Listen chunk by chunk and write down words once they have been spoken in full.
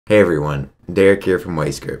Hey everyone, Derek here from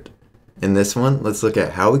WayScript. In this one, let's look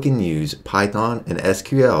at how we can use Python and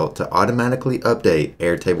SQL to automatically update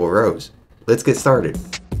Airtable rows. Let's get started.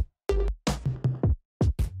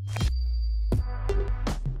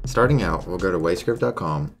 Starting out, we'll go to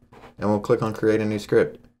wayscript.com and we'll click on create a new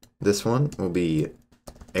script. This one will be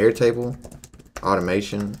Airtable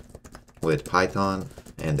automation with Python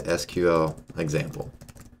and SQL example.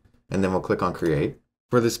 And then we'll click on create.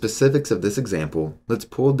 For the specifics of this example, let's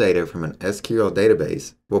pull data from an SQL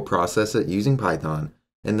database, we'll process it using Python,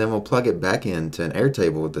 and then we'll plug it back into an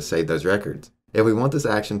Airtable to save those records. If we want this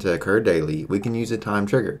action to occur daily, we can use a time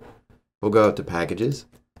trigger. We'll go up to Packages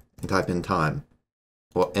and type in time.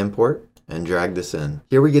 We'll import and drag this in.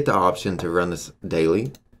 Here we get the option to run this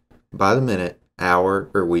daily, by the minute, hour,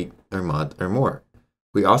 or week, or month, or more.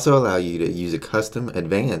 We also allow you to use a custom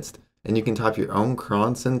advanced, and you can type your own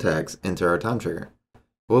cron syntax into our time trigger.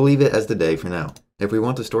 We'll leave it as the day for now. If we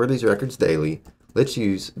want to store these records daily, let's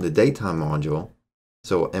use the datetime module.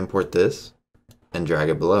 So we'll import this and drag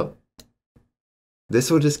it below. This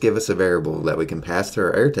will just give us a variable that we can pass to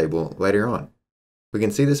our Airtable later on. We can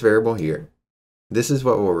see this variable here. This is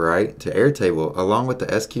what we'll write to Airtable along with the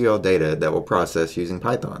SQL data that we'll process using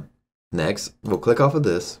Python. Next, we'll click off of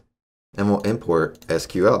this and we'll import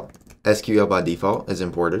SQL. SQL by default is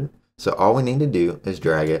imported, so all we need to do is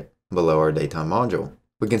drag it below our datetime module.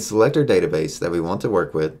 We can select our database that we want to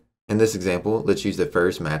work with. In this example, let's use the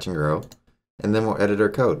first matching row, and then we'll edit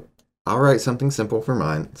our code. I'll write something simple for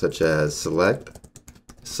mine, such as select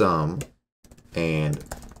sum, and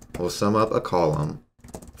we'll sum up a column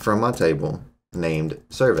from my table named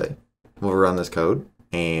survey. We'll run this code,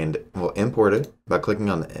 and we'll import it by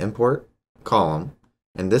clicking on the import column,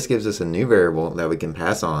 and this gives us a new variable that we can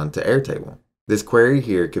pass on to Airtable. This query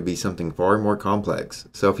here could be something far more complex,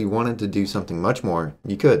 so if you wanted to do something much more,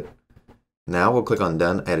 you could. Now we'll click on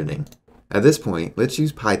Done Editing. At this point, let's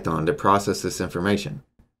use Python to process this information.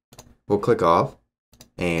 We'll click off,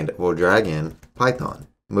 and we'll drag in Python.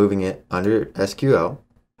 Moving it under SQL,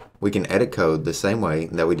 we can edit code the same way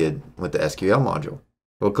that we did with the SQL module.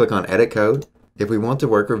 We'll click on Edit Code. If we want to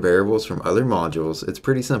work with variables from other modules, it's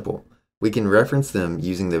pretty simple. We can reference them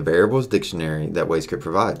using the variables dictionary that WayScript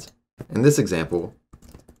provides. In this example,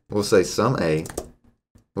 we'll say sum A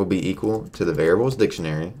will be equal to the variables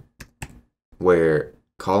dictionary where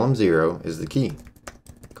column 0 is the key.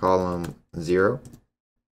 Column 0.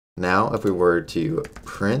 Now if we were to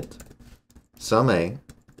print sum A,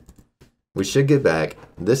 we should get back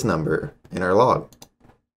this number in our log,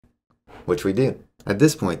 which we do. At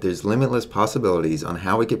this point, there's limitless possibilities on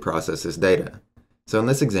how we could process this data. So in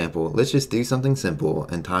this example, let's just do something simple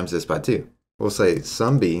and times this by 2. We'll say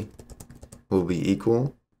sum B will be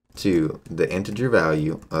equal to the integer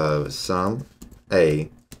value of sum A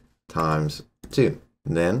times 2.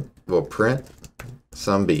 Then we'll print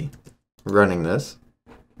sum B. Running this,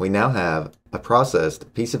 we now have a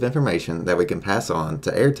processed piece of information that we can pass on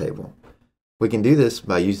to Airtable. We can do this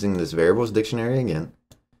by using this variables dictionary again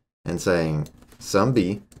and saying sum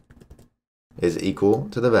B is equal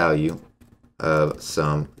to the value of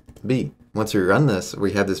sum B. Once we run this,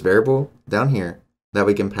 we have this variable down here that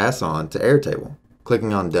we can pass on to Airtable.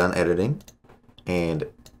 Clicking on Done Editing and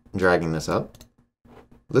dragging this up,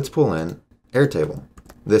 let's pull in Airtable.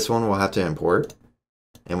 This one we'll have to import,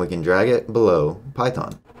 and we can drag it below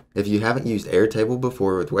Python. If you haven't used Airtable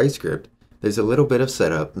before with WayScript, there's a little bit of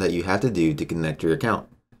setup that you have to do to connect your account.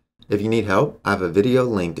 If you need help, I have a video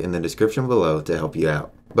linked in the description below to help you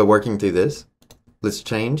out. But working through this, let's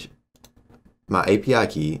change my API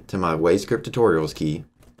key to my WayScript tutorials key.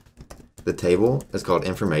 The table is called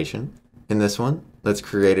information. In this one, let's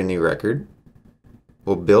create a new record.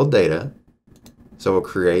 We'll build data. So we'll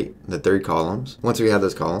create the 3 columns. Once we have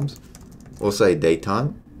those columns, we'll say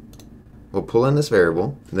datetime. We'll pull in this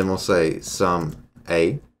variable. Then we'll say sum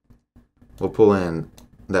A. We'll pull in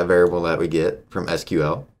that variable that we get from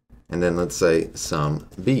SQL. And then let's say sum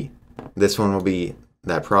B. This one will be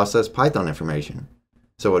that process Python information.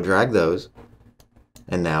 So we'll drag those.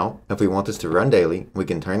 And now, if we want this to run daily, we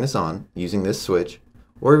can turn this on using this switch,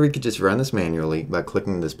 or we could just run this manually by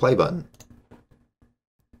clicking this play button.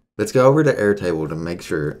 Let's go over to Airtable to make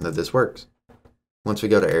sure that this works. Once we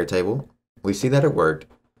go to Airtable, we see that it worked,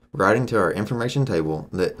 writing to our information table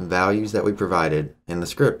the values that we provided in the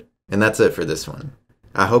script. And that's it for this one.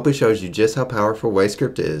 I hope it shows you just how powerful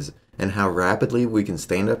WayScript is and how rapidly we can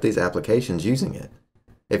stand up these applications using it.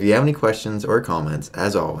 If you have any questions or comments,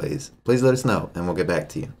 as always, please let us know and we'll get back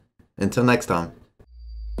to you. Until next time.